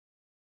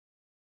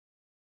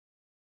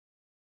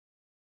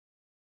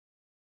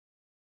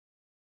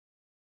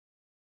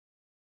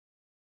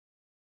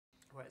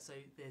Right, so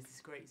there's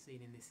this great scene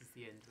in This Is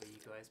the End where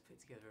you guys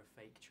put together a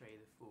fake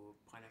trailer for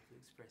Pineapple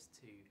Express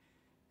 2.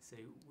 So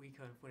we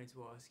kind of wanted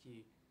to ask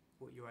you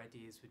what your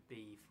ideas would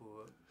be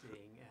for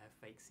doing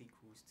fake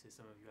sequels to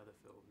some of your other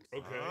films.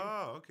 Okay.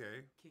 Oh,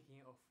 okay.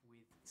 Kicking it off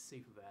with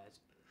Superbad,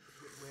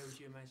 where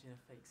would you imagine a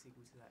fake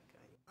sequel to that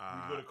going?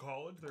 You go to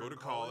college? Go to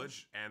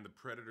college, and the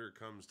Predator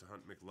comes to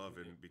hunt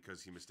McLovin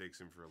because he mistakes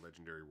him for a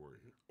legendary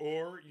warrior.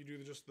 Or you do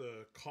just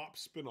the cop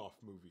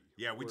spin-off movie.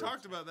 Yeah, we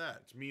talked about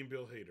that. It's me and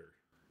Bill Hader.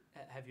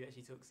 Have you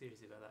actually talked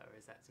seriously about that, or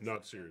is that just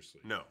Not seriously.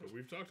 No. But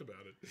we've talked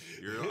about it.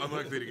 You're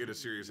unlikely to get a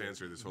serious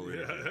answer this whole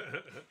interview.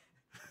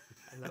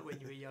 And like when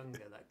you were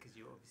younger, like because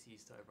you obviously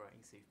started writing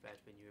Superbad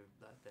when you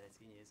were like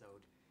 13 years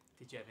old,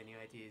 did you have any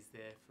ideas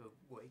there for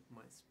what it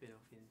might spin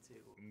off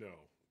into? Or?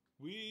 No.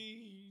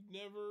 We've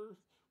never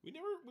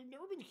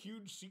been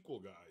huge sequel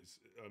guys.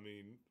 I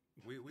mean,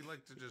 We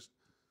like to just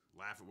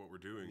laugh at what we're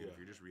doing. Yeah. And if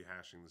you're just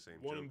rehashing the same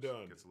One jokes, and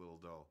done. it gets a little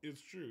dull.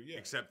 it's true, yeah.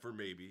 Except for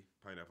maybe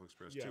Pineapple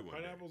Express 2 yeah, one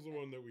day. Pineapple's the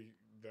one that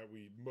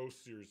we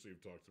most seriously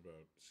have talked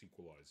about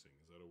sequelizing.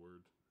 Is that a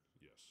word?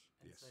 Yes.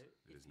 And Yes, so it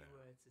if is you now.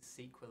 were to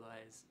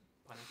sequelize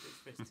Pineapple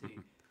Express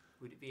 2,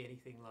 would it be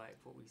anything like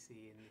what we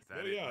see in this?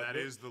 That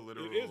is the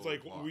literal It is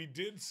like plot. we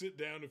did sit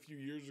down a few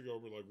years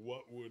ago. We're like,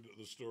 what would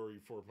the story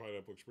for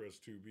Pineapple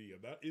Express 2 be? And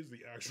that is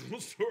the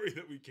actual story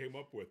that we came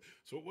up with.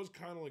 So it was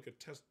kind of like a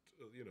test,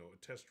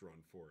 a test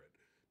run for it.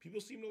 People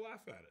seem to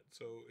laugh at it,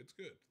 so it's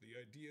good. The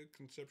idea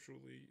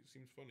conceptually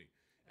seems funny.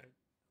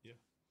 Yeah,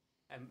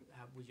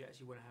 Would you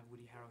actually want to have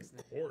Woody Harrelson?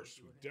 of course,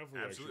 we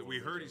definitely. Absolutely.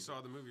 We heard he saw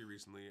the movie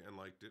recently and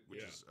liked it,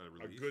 which is a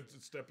relief. good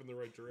step in the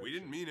right direction. We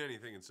didn't mean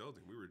anything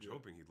insulting. We were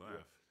hoping he'd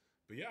laugh.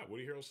 But yeah,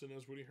 Woody Harrelson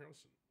as Woody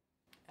Harrelson.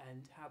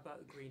 And how about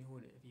the Green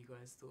Hornet? Have you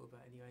guys thought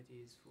about any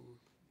ideas for?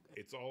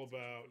 It's all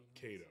about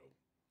Kato.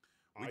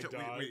 We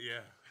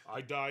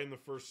I die in the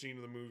first scene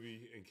of the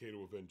movie, and Kato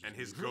avenges And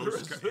me his for the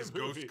rest ghost of the his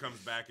ghost movie. comes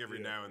back every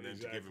now and then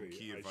to give him exactly.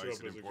 key I show advice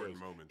up in as a important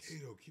ghost. moments.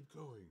 Kato, keep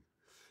going.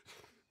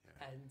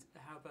 And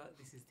how about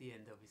This Is the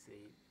End?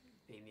 Obviously,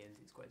 being the end,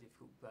 it's quite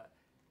difficult. But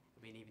I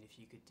mean, even if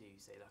you could do,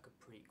 say, like a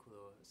prequel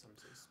or some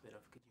sort of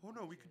spin-off, could you? Oh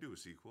no, we could do a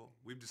sequel.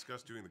 We've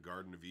discussed doing the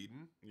Garden of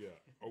Eden. Yeah.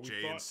 Or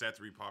Jay and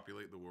Seth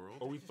repopulate the world.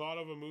 Or we thought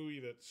of a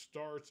movie that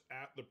starts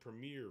at the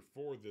premiere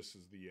for This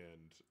Is the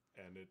End,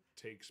 and it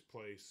takes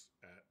place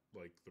at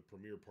like the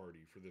premiere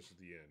party for This Is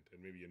the End, and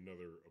maybe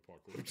another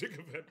apocalyptic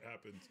event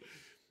happens,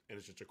 and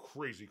it's just a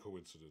crazy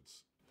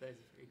coincidence. That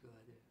is a pretty cool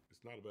idea. It's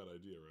not a bad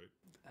idea, right?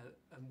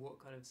 And what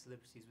kind of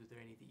celebrities, was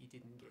there any that you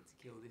didn't get to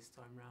kill this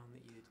time round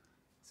that you'd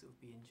sort of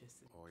be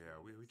interested in? Oh yeah,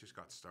 we just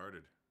got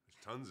started. There's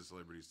tons of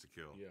celebrities to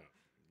kill. Yeah.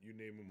 You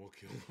name him, we'll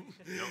kill him.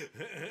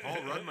 Yep.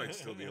 Paul Rudd might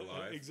still be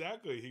alive.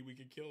 Exactly. We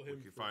could kill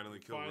him. We could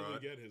finally kill Rudd.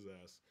 Get his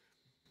ass.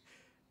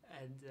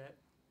 And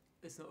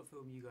it's not a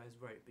film you guys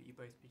wrote, but you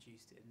both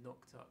produced it and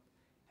Knocked Up.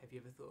 Have you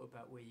ever thought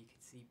about where you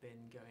could see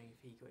Ben going if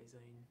he got his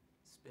own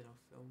spin-off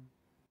film?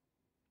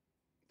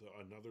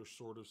 Another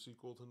sort of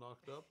sequel to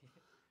Knocked Up?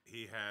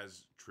 He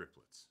has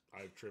triplets.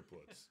 I have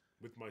triplets.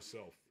 With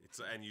myself.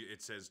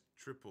 It says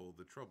triple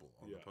the trouble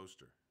on the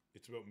poster.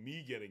 It's about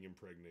me getting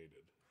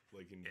impregnated.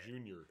 Like in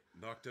Junior.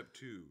 Knocked Up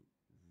 2.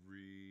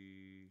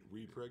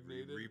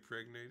 Repregnated?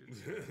 Repregnated?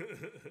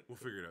 Yeah. We'll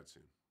figure it out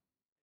soon.